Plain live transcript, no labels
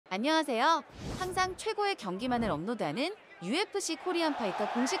안녕하세요. 항상 최고의 경기만을 업로드하는 UFC코리안파이터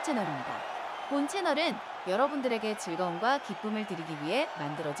공식 채널입니다. 본 채널은 여러분들에게 즐거움과 기쁨을 드리기 위해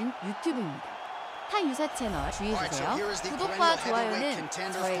만들어진 유튜브입니다. 타 유사채널 주의해주세요. 구독과 좋아요는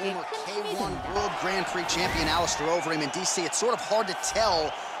저에게 큰 힘이 됩니다. World Grand Prix champion Alistair Overeem in DC. It's sort of hard to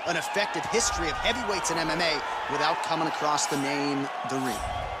tell an effective history of heavyweights in MMA without coming across the name The Ring.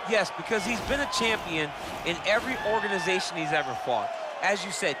 Yes, because he's been a champion in every organization he's ever fought. As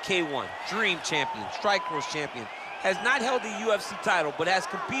you said, K1, Dream Champion, Strikeforce Champion, has not held the UFC title, but has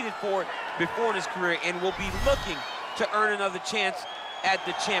competed for it before in his career and will be looking to earn another chance at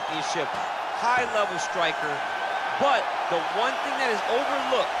the championship. High-level striker, but the one thing that is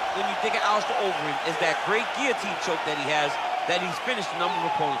overlooked when you think of Alistair Overeem is that great guillotine choke that he has, that he's finished a number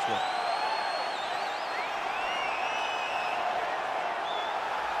of opponents with.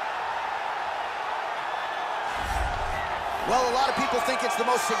 Well, a lot of people think it's the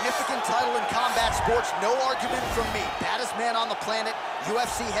most significant title in combat sports. No argument from me. Baddest man on the planet,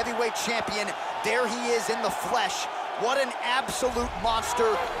 UFC heavyweight champion. There he is in the flesh. What an absolute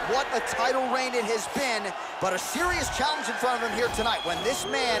monster. What a title reign it has been. But a serious challenge in front of him here tonight. When this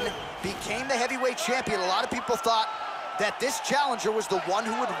man became the heavyweight champion, a lot of people thought that this challenger was the one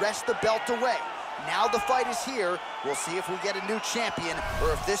who would wrest the belt away. Now the fight is here. We'll see if we get a new champion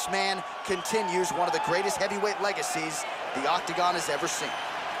or if this man continues one of the greatest heavyweight legacies the Octagon has ever seen.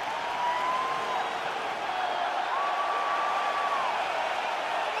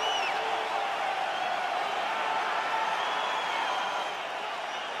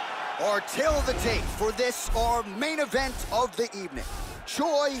 Our tale of the tape for this, our main event of the evening.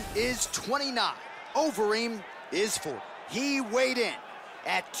 Choi is 29. Overeem is 40. He weighed in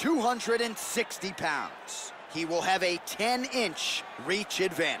at 260 pounds. He will have a 10-inch reach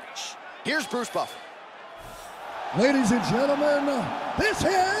advantage. Here's Bruce Buffer. Ladies and gentlemen, this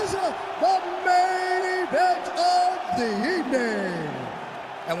is the main event of the evening.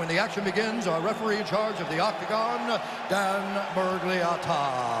 And when the action begins, our referee in charge of the Octagon, Dan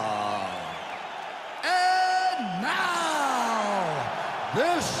Bergliata. And now,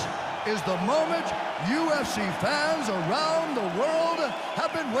 this is the moment UFC fans around the world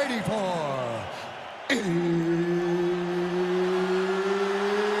have been waiting for. It's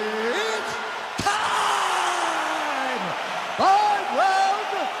time! 5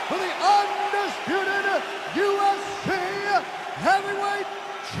 rounds for the undisputed UFC Heavyweight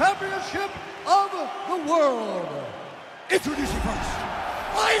Championship of the world. Introducing first,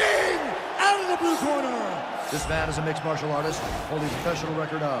 fighting out of the blue corner. This man is a mixed martial artist, holding a professional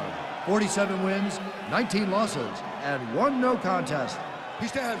record of 47 wins, 19 losses, and 1 no contest. He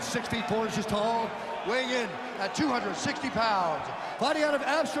stands 6 feet 4 inches tall, weighing in at 260 pounds. Fighting out of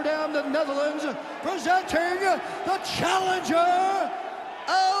Amsterdam, the Netherlands, presenting the challenger,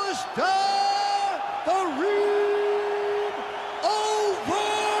 Alistair "The Overeem."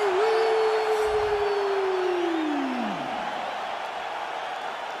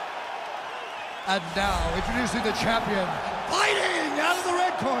 And now, introducing the champion, fighting out of the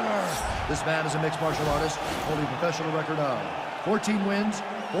red corner. This man is a mixed martial artist, holding a professional record of 14 wins,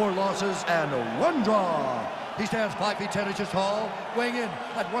 4 losses, and 1 draw. He stands 5 feet 10 inches tall, weighing in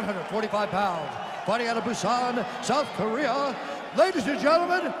at 145 pounds. Fighting out of Busan, South Korea, ladies and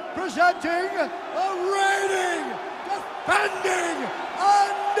gentlemen, presenting the reigning, defending,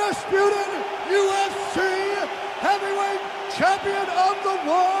 undisputed UFC heavyweight champion of the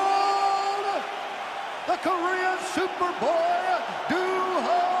world, the Korean Superboy,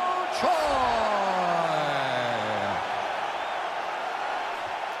 Doo-Ho Choi.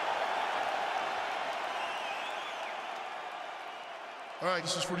 All right,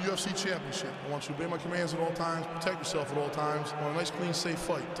 this is for the UFC Championship. I want you to obey my commands at all times, protect yourself at all times. I want a nice, clean, safe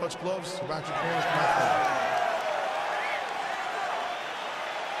fight. Touch gloves, back your corners, come out fight.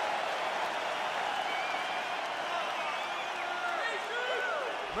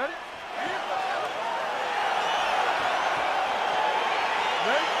 Ready?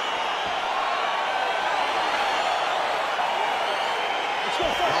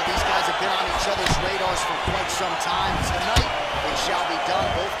 Well, these guys have been on each other's radars for quite some time. Tonight, it shall be done.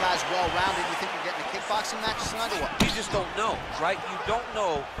 Both guys well-rounded. You think you're getting a kickboxing match tonight or what? You just don't know, right? You don't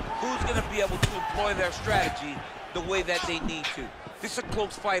know who's going to be able to employ their strategy the way that they need to. This is a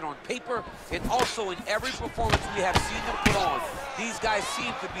close fight on paper, and also in every performance we have seen them put on, these guys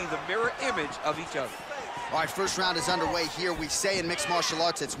seem to be the mirror image of each other. All right, first round is underway here. We say in mixed martial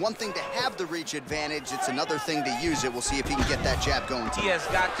arts, it's one thing to have the reach advantage. It's another thing to use it. We'll see if he can get that jab going tonight. He has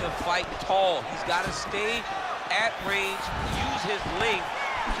got to fight tall. He's got to stay at range, use his length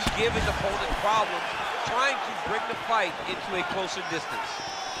to give his opponent problems, trying to bring the fight into a closer distance.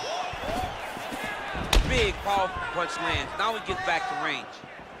 Big, powerful punch lands. Now he gets back to range.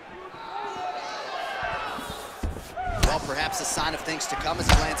 Well, perhaps a sign of things to come as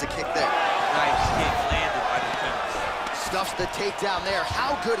he lands a kick there. Nice kick landed by the defense. Stuffs the takedown there.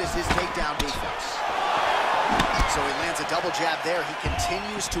 How good is his takedown defense? So he lands a double jab there. He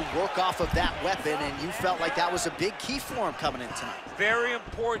continues to work off of that weapon, and you felt like that was a big key for him coming in tonight. Very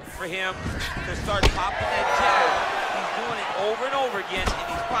important for him to start popping that jab. He's doing it over and over again, and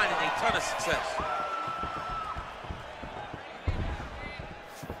he's finding a ton of success.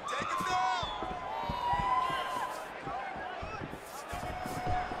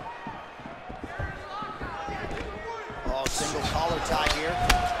 Oh, single collar tie here.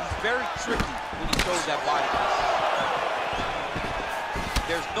 He's very tricky when he throws that body punch.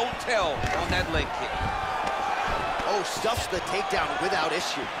 There's no tell on that leg kick. Oh, stuffs the takedown without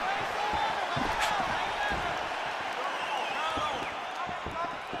issue.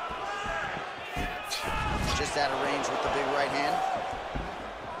 Just out of range with the big right hand.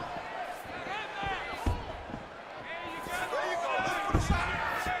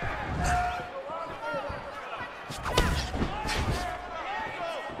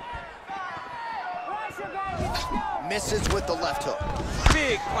 Misses with the left hook.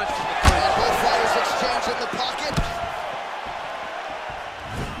 Big punch from the And clinch. both fighters exchange in the pocket.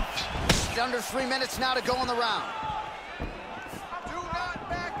 Under 3 minutes now to go in the round.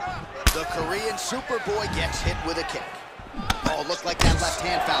 The Korean Superboy gets hit with a kick. Oh, looked like that left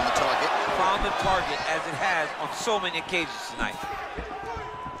hand found the target. Found the target as it has on so many occasions tonight.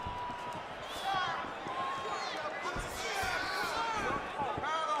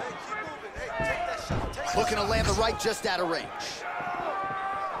 Looking to land the right just out of range.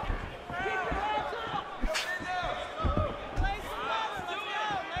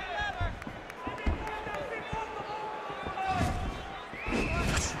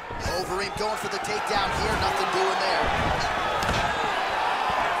 O브레임 going for the takedown here, nothing doing there.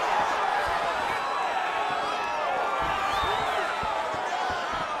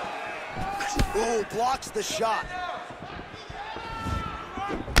 Ooh, blocks the shot.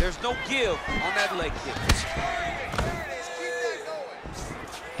 There's no give on that leg kick.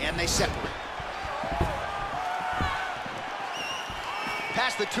 And they separate.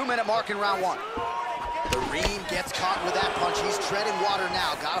 Past the 2-minute mark in round one. The Reem gets caught with that punch. He's treading water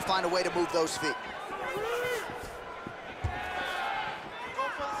now. Gotta find a way to move those feet.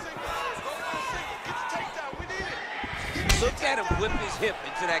 Look at him whip his hip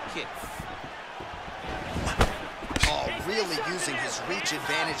into that kick. Oh, really using his reach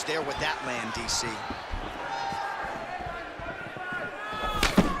advantage there with that land, DC.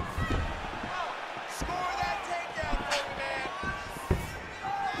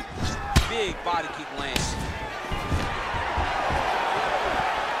 Big body kick lands.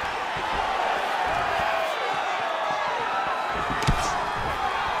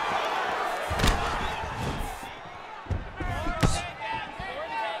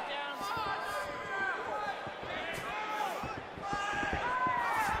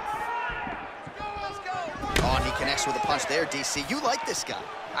 Oh, and he connects with a punch there, DC. You like this guy.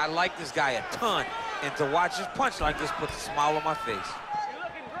 I like this guy a ton, and to watch his punch like this puts a smile on my face.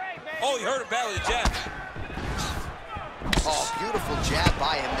 Oh, you heard him battle the jab. Oh, beautiful jab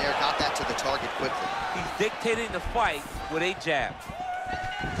by him there. Got that to the target quickly. He's dictating the fight with a jab.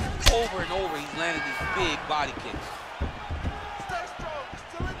 Over and over, he's landing these big body kicks. Stay strong.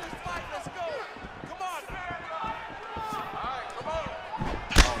 Still in this fight. Let's go. Come on. All right, come on.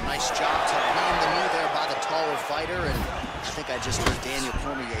 Oh, nice job to lean the knee there by the taller fighter. And I think I just heard Daniel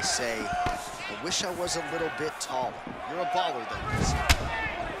Cormier say, I wish I was a little bit taller. You're a baller, though.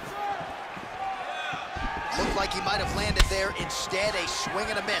 Looked like he might have landed there. Instead, a swing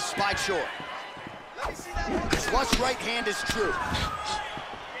and a miss. Spied short. Flush right hand is true.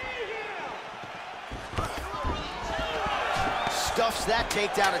 Stuffs that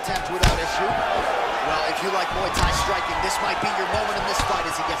takedown attempt without issue. Well, if you like Muay Thai striking, this might be your moment in this fight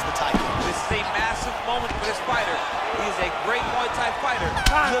as he gets the title. This is a massive moment for this fighter. He is a great Muay Thai fighter. Look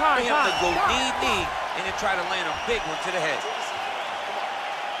for him to go knee, and then try to land a big one to the head.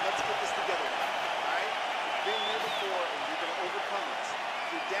 Let's get this together. All right? Been here before, and you're going to overcome this.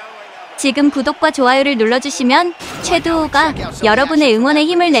 You're down right now. 지금 구독과 좋아요를 눌러주시면 최두호가 여러분의 응원에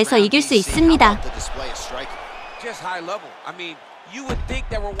힘을 내서 이길 수 있습니다. Just high level. I mean, you would think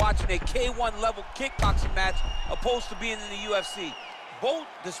that we're watching a K1 level kickboxing match opposed to being in the UFC. Both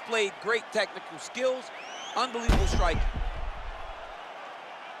displayed great technical skills, unbelievable striking.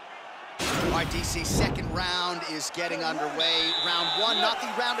 All right, DC, second round is getting underway. Round one, not the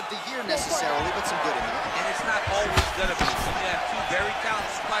round of the year necessarily, but some good in there. And it's not always gonna be. When you have two very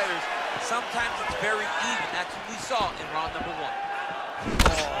talented fighters, sometimes it's very even. That's what we saw in round number one.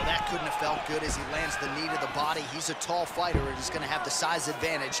 Oh, that couldn't have felt good as he lands the knee to the body. He's a tall fighter and he's going to have the size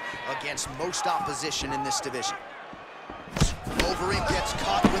advantage against most opposition in this division. O브레임 gets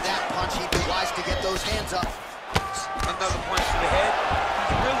caught with that punch. He'd be wise to get those hands up. Another punch to the head.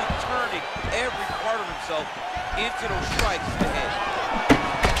 He's really turning every part of himself into those strikes to the head.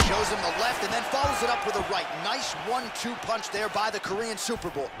 Shows him the left and then follows it up with a right. Nice 1-2 punch there by the Korean Super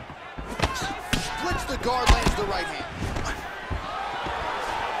Bowl. Splits the guard, lands the right hand.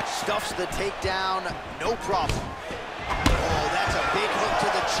 Stuffs the takedown, no problem. Oh, that's a big hook to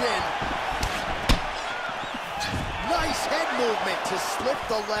the chin. Nice head movement to slip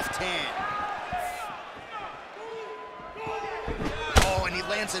the left hand. Oh, and he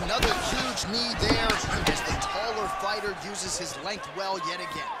lands another huge knee there as the taller fighter uses his length well yet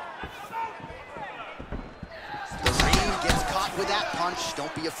again. O브레임 gets caught with that punch.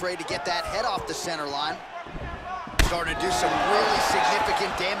 Don't be afraid to get that head off the center line. Starting to do some really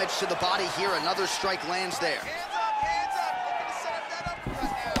significant damage to the body here. Another strike lands there. Hands up, looking to set up that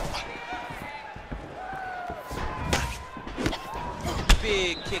uppercut now.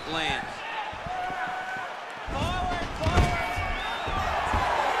 Big kick lands.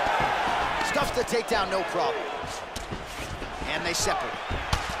 Stuffs the takedown, no problem. And they separate.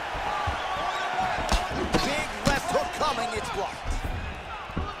 Big left hook coming, it's blocked.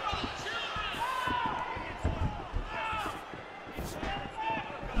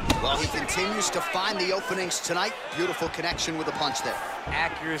 Well, he continues to find the openings tonight. Beautiful connection with a punch there.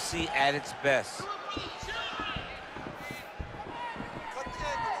 Accuracy at its best.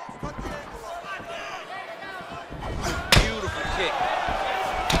 Beautiful kick.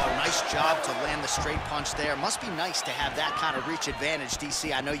 Oh, nice job to land the straight punch there. Must be nice to have that kind of reach advantage,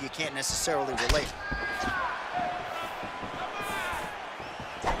 DC. I know you can't necessarily relate.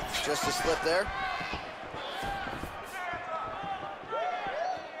 Just a slip there.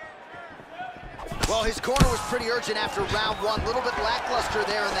 Well, his corner was pretty urgent after round one. A little bit lackluster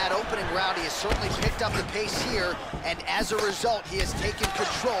there in that opening round. He has certainly picked up the pace here, and as a result, he has taken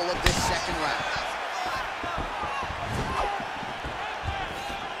control of this second round.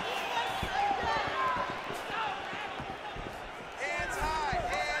 Hands high,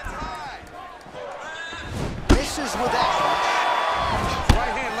 hands high. Misses with that punch.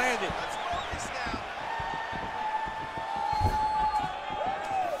 Right hand landed. Let's focus now.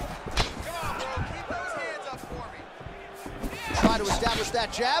 Come on, bro, keep those hands up for me. Try to establish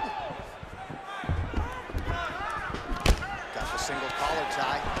that jab. Got the single collar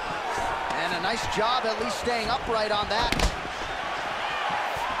tie. And a nice job at least staying upright on that.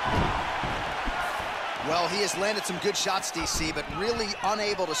 Well, he has landed some good shots, DC, but really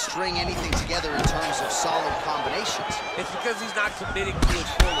unable to string anything together in terms of solid combinations. It's because he's not committing to it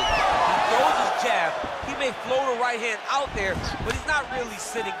fully. He throws his jab. He may float a right hand out there, but he's not really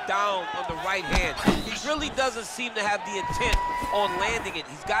sitting down on the right hand. He really doesn't seem to have the intent on landing it.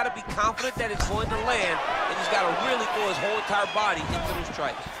 He's got to be confident that it's going to land, and he's got to really throw his whole entire body into those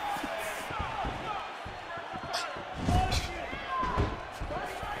strikes.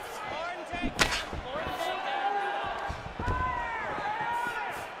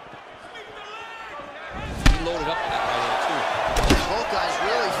 Loaded up that right hand, too. Both guys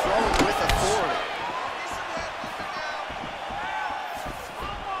really throwing with authority.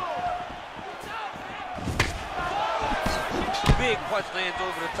 Big punch lands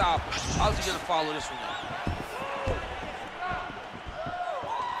over the top. How's he going to follow this one up?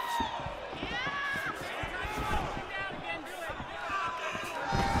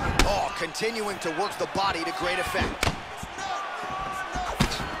 Oh, continuing to work the body to great effect.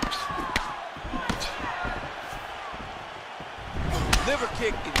 Liver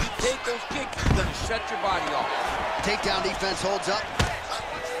kick, if you take those kicks, it's going to shut your body off. Takedown defense holds up.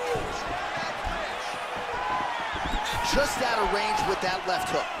 Just out of range with that left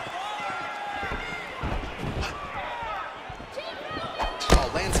hook.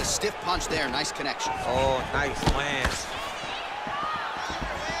 Oh, lands a stiff punch there. Nice connection. Oh, nice lands.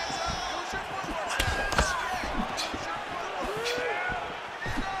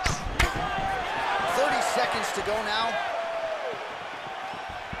 To go now.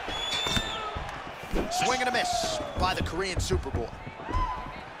 Swing and a miss by the Korean Super Bowl.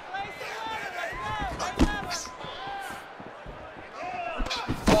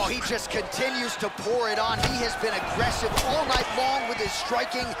 Oh, he just continues to pour it on. He has been aggressive all night long with his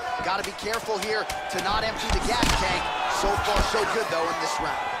striking. Got to be careful here to not empty the gas tank. So far, so good, though, in this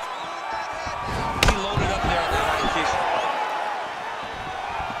round.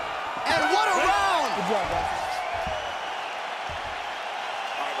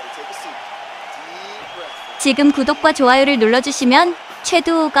 Take a seat. Deep breath. 지금 구독과 좋아요를 눌러주시면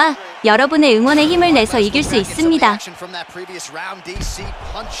최두호가 여러분의 응원에 힘을 내서 이길 수 있습니다.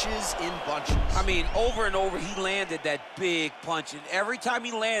 I mean, over and over, he landed that big punch, and every time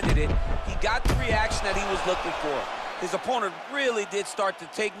he landed it, he got the reaction that he was looking for. His opponent really did start to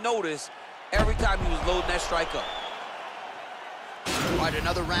take notice every time he was loading that strike up. All right,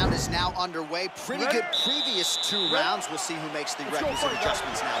 another round is now underway. Pretty good previous two rounds. We'll see who makes the requisite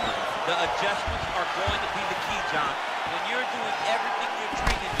adjustments now. The adjustments are going to be the key, John. When you're doing everything you're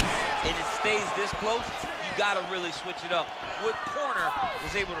trained to do and it stays this close, you got to really switch it up. Wood Corner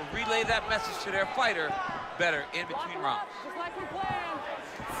was able to relay that message to their fighter better in between rounds.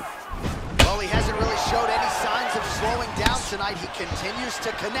 Well, he hasn't really showed any signs of slowing down tonight. He continues to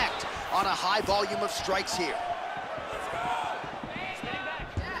connect on a high volume of strikes here.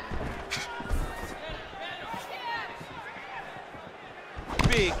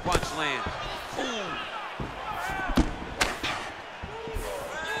 Big punch lands. Ooh.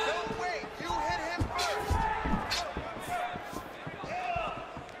 Don't wait. You hit him first.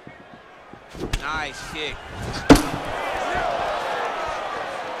 Nice kick.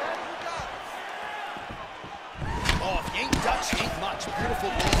 Oh, if you ain't Dutch, ain't much. Beautiful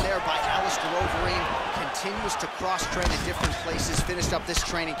win there by Alistair Obreen. Continues to cross-train in different places. Finished up this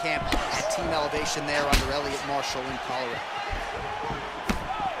training camp at Team Elevation there under Elliot Marshall in Colorado.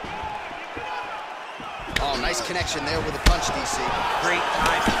 Oh, nice connection there with a punch, DC. Great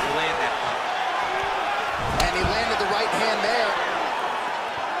time to land that punch. And he landed the right hand there.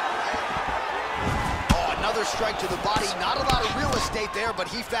 Oh, another strike to the body. Not a lot of real estate there, but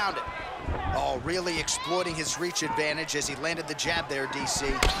he found it. Oh, really exploiting his reach advantage as he landed the jab there, DC.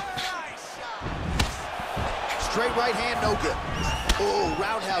 Straight right hand, no good. Oh,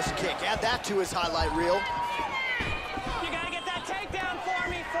 roundhouse kick. Add that to his highlight reel. You gotta get that takedown for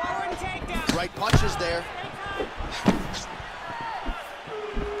me. Forward and takedown. Right punches there.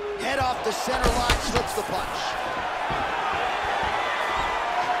 Head off the center line, slips the punch.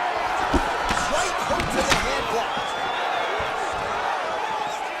 Right hook to the head blocked.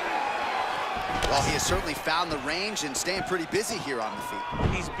 Well, he has certainly found the range and staying pretty busy here on the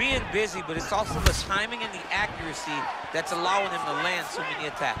feet. He's being busy, but it's also the timing and the accuracy that's allowing him to land so many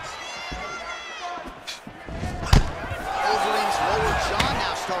attacks. Obreen's lower jaw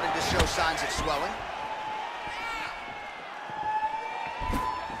now starting to show signs of swelling.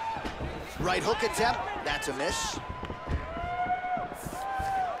 Right hook attempt, that's a miss.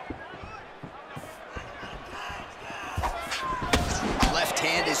 Left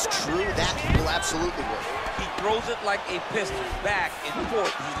hand is true, that will absolutely work. He throws it like a pistol, back and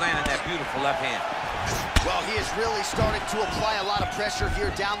forth. He's landing that beautiful left hand. Well, he is really starting to apply a lot of pressure here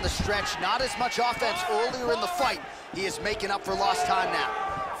down the stretch. Not as much offense earlier in the fight. He is making up for lost time now.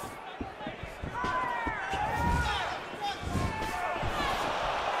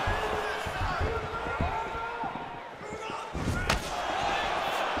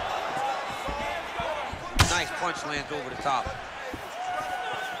 Nice punch lands over the top.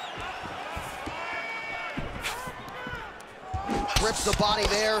 Grips the body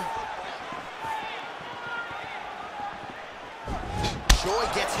there. Joy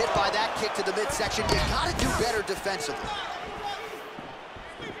gets hit by that kick to the midsection. You gotta do better defensively.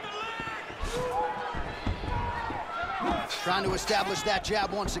 Trying to establish that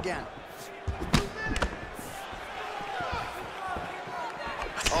jab once again.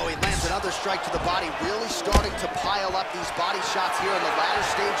 Oh, he lands another strike to the body, really starting to pile up these body shots here in the latter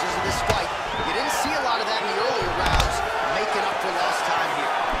stages of this fight. You didn't see a lot of that in the earlier rounds, making up for lost time here.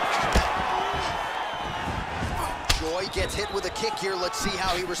 Joy gets hit with a kick here. Let's see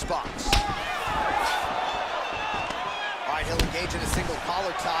how he responds. All right, he'll engage in a single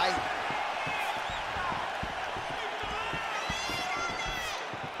collar tie.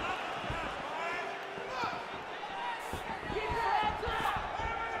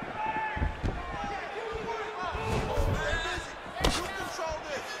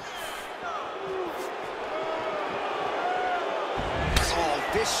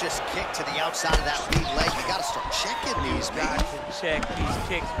 Vicious kick to the outside of that lead leg. You got to start checking these, man. Got to check these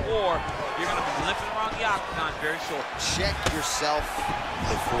kicks, or you're going to be limping around the octagon very short. Check yourself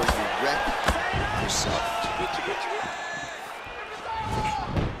before you wreck yourself.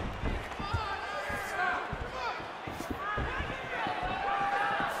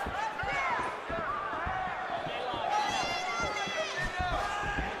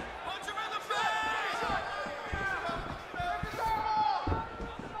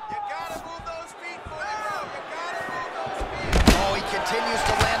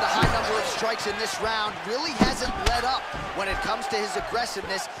 strikes in this round, really hasn't let up when it comes to his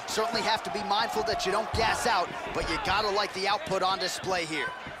aggressiveness. Certainly have to be mindful that you don't gas out, but you gotta like the output on display here.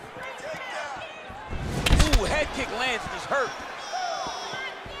 Ooh, head kick lands and he's hurt.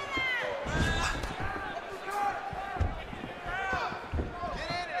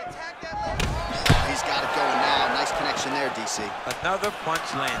 He's got it going now. Nice connection there, DC. Another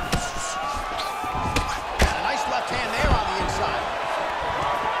punch lands. And a nice left hand there on the inside.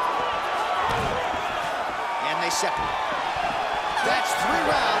 And they separate. That's 3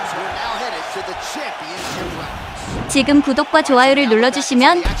 rounds. We're now headed to the championship rounds. 지금 구독과 좋아요를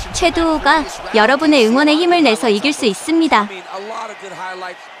눌러주시면 최두호가 여러분의 응원에 힘을 내서 이길 수 있습니다. I mean, a lot of good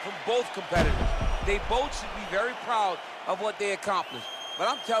highlights from both competitors. They both should be very proud of what they accomplished. But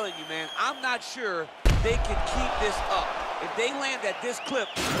I'm telling you, man, I'm not sure they can keep this up. If they land at this clip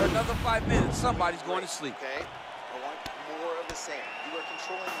for another 5 minutes, somebody's going to sleep. Okay, I want more of the same. You are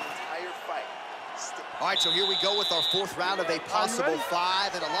controlling the entire fight. All right, so here we go with our 4th round of a possible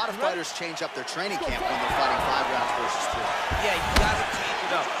 5, and a lot of fighters change up their training camp when they're fighting 5 rounds versus 2. Yeah, you got to change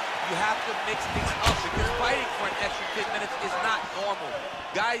it up. You have to mix things up because fighting for an extra 10 minutes is not normal.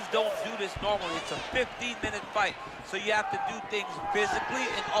 Guys don't do this normally. It's a 15-minute fight, so you have to do things physically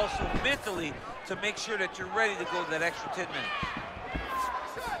and also mentally to make sure that you're ready to go that extra 10 minutes.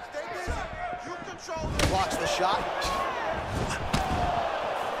 Blocks the shot.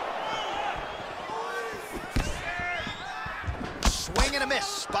 Swing and a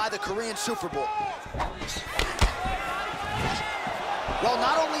miss by the Korean Super Bowl. Well,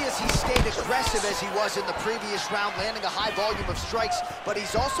 not only has he stayed aggressive as he was in the previous round, landing a high volume of strikes, but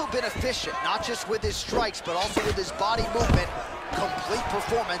he's also been efficient, not just with his strikes, but also with his body movement. Complete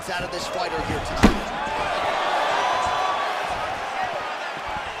performance out of this fighter here tonight.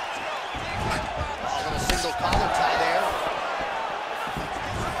 A little single collar tie there.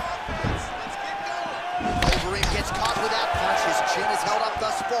 O브레임 gets caught with that punch. His chin is held up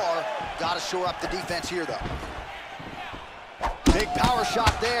thus far. Got to shore up the defense here, though. Big power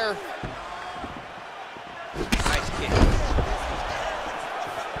shot there. Nice kick.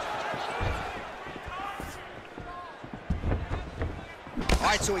 All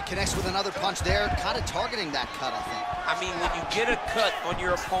right, so he connects with another punch there, kind of targeting that cut, I think. I mean, when you get a cut on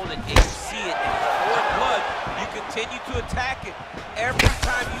your opponent and you see it in pouring blood, you continue to attack it. Every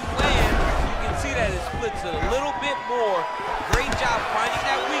time you land, you can see that it splits it a little bit more. Great job finding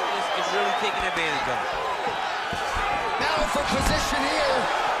that weakness and really taking advantage of it. Now for position here.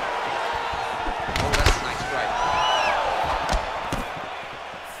 Oh, that's a nice strike.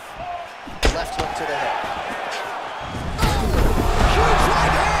 Left hook to the head. Huge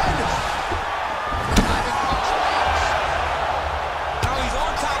right hand. Diving punch lands. Now he's on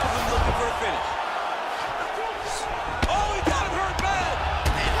top of him looking for a finish. Oh, he got him hurt bad.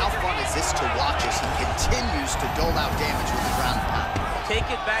 Man, how fun is this to watch as he continues to dole out damage with the ground and pound? Take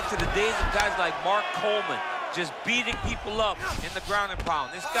it back to the days of guys like Mark Coleman, just beating people up in the ground and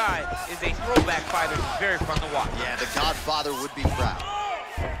pound. This guy is a throwback fighter. He's very fun to watch. Yeah, the Godfather would be proud.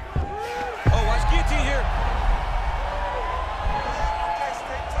 Oh, watch guillotine here.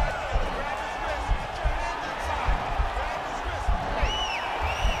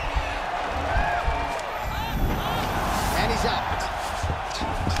 And he's out.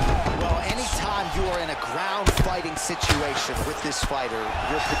 Well, anytime you are in a ground fighting situation with this fighter,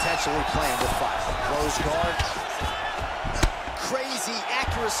 you're potentially playing with fire. Close guard. Crazy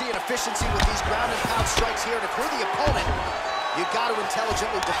accuracy and efficiency with these ground and pound strikes here. And if you're the opponent, you got to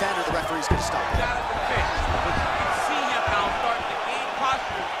intelligently defend or the referee's going to stop it. Got to defend. But you can see him now starting to gain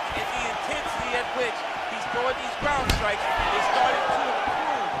posture and the intensity at which he's throwing these ground strikes is starting to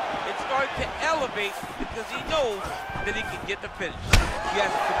improve. It's starting to elevate because he knows that he can get the finish. He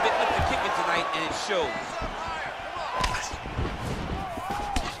has a commitment to kicking tonight, and it shows.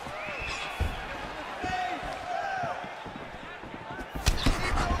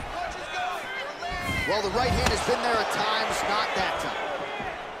 Well, the right hand has been there at times, not that time.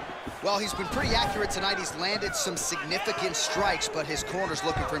 Well, he's been pretty accurate tonight. He's landed some significant strikes, but his corner's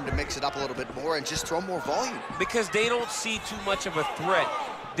looking for him to mix it up a little bit more and just throw more volume. Because they don't see too much of a threat.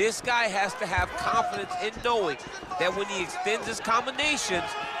 This guy has to have confidence in knowing that when he extends his combinations,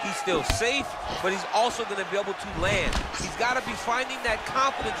 he's still safe, but he's also going to be able to land. He's got to be finding that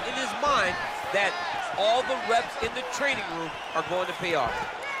confidence in his mind that all the reps in the training room are going to pay off.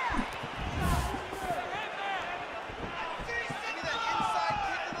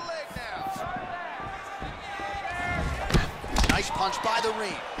 Nice punch by the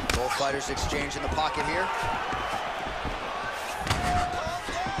ring. Both fighters exchange in the pocket here.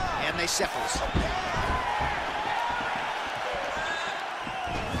 And they separate.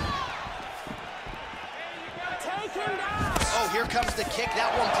 here comes the kick.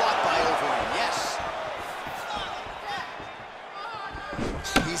 That one blocked by O브레임. Yes.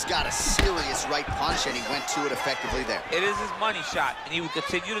 He's got a serious right punch, and he went to it effectively there. It is his money shot, and he will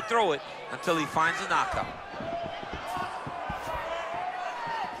continue to throw it until he finds a knockout.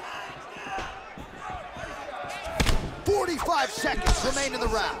 "45 seconds remain in the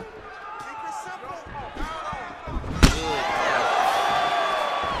round."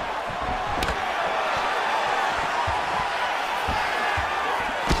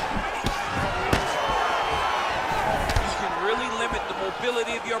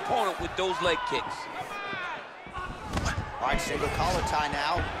 Ability of your opponent with those leg kicks. All right, single collar tie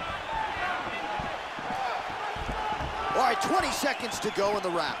now. All right, 20 seconds to go in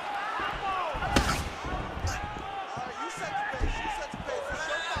the round.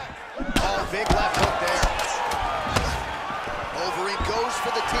 Oh, big left hook there. O브레임 goes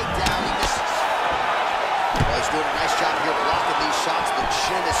for the takedown. He misses. Well, he's doing a nice job here blocking these shots. The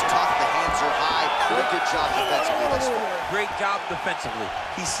chin is tough, the hands are high. Pretty good job defensively this one. Great job defensively.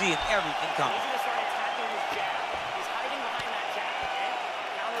 He's seeing everything coming. He's gonna start attacking his jab. He's hiding behind that jab, okay?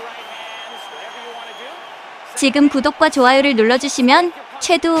 Counter right hands, whatever you want to do. 지금 구독과 좋아요를 눌러주시면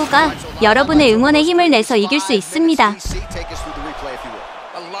최두호가 여러분의 응원에 힘을 내서 이길 수 있습니다.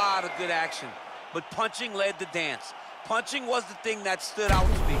 A lot of good action, but punching led the dance. Punching was the thing that stood out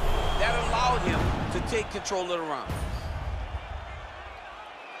to me. That allowed him to take control of the round.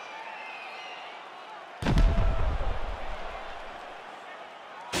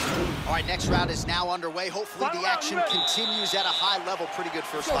 All right, next round is now underway. Hopefully the action continues at a high level. Pretty good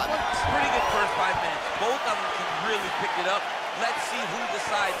first 5 minutes. Pretty good first 5 minutes. Both of them can really pick it up. Let's see who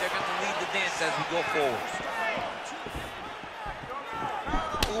decides they're going to lead the dance as we go forward.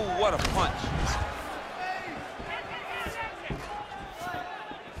 Ooh, what a punch.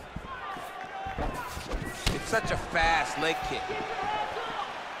 It's such a fast leg kick.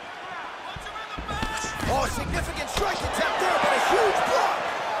 Oh, significant strike attempt there, but a huge block.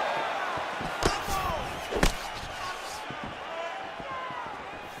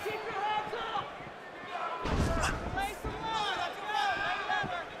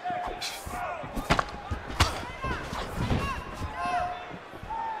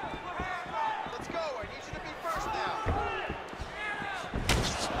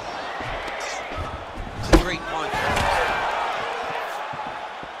 Great punch.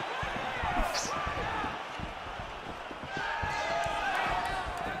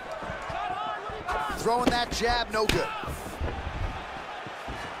 Throwing that jab, no good.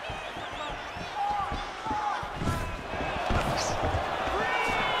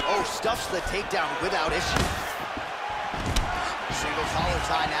 Oh, stuffs the takedown without issue. Single collar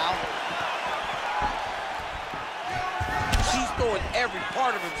tie now. He's throwing every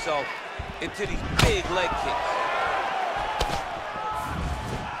part of himself into these big leg kicks.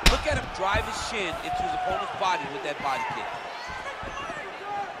 Look at him drive his shin into his opponent's body with that body kick.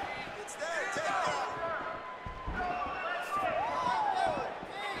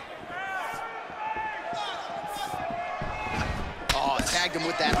 Oh, tagged him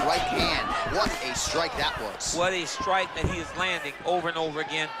with that right hand. What a strike that was. What a strike that he is landing over and over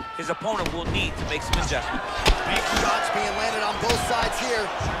again. His opponent will need to make some adjustments. Big shots being landed on both sides here.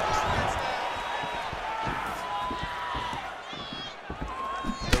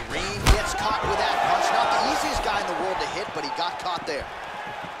 Caught with that punch. Not the easiest guy in the world to hit, but he got caught there.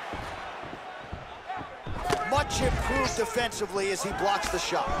 Much improved defensively as he blocks the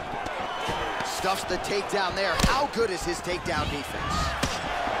shot. Stuffs the takedown there. How good is his takedown defense?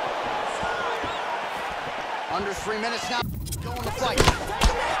 Under 3 minutes now. Going to fight.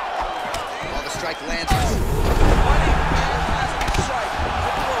 Well, the strike lands. What a fantastic strike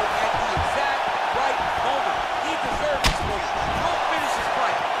to throw at the exact right moment. He deserves this move. Don't finish his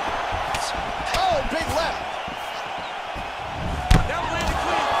fight. Oh, big left. That landed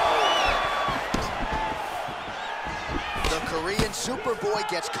clean. The Korean Superboy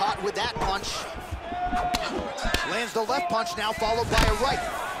gets caught with that punch. Lands the left punch now, followed by a right.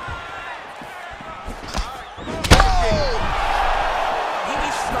 Oh! He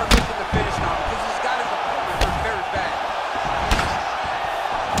needs to start looking to finish now because he's got his opponent hurt very bad.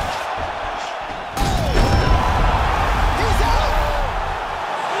 He's out!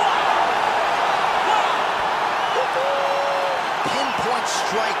 Pinpoint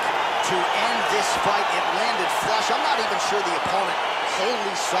strike to end this fight. It landed flush. I'm not even sure the opponent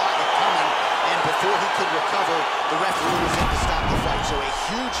wholly saw it coming, and before he could recover, the referee was in to stop the fight. So a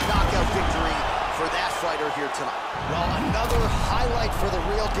huge knockout victory for that fighter here tonight. Well, another highlight for the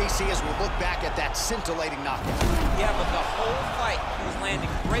real DC as we look back at that scintillating knockout. Yeah, but the whole fight, he was landing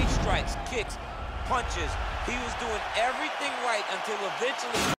great strikes, kicks, punches, He was doing everything right until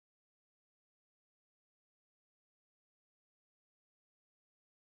eventually.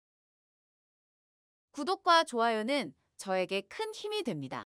 구독과 좋아요는 저에게 큰 힘이 됩니다.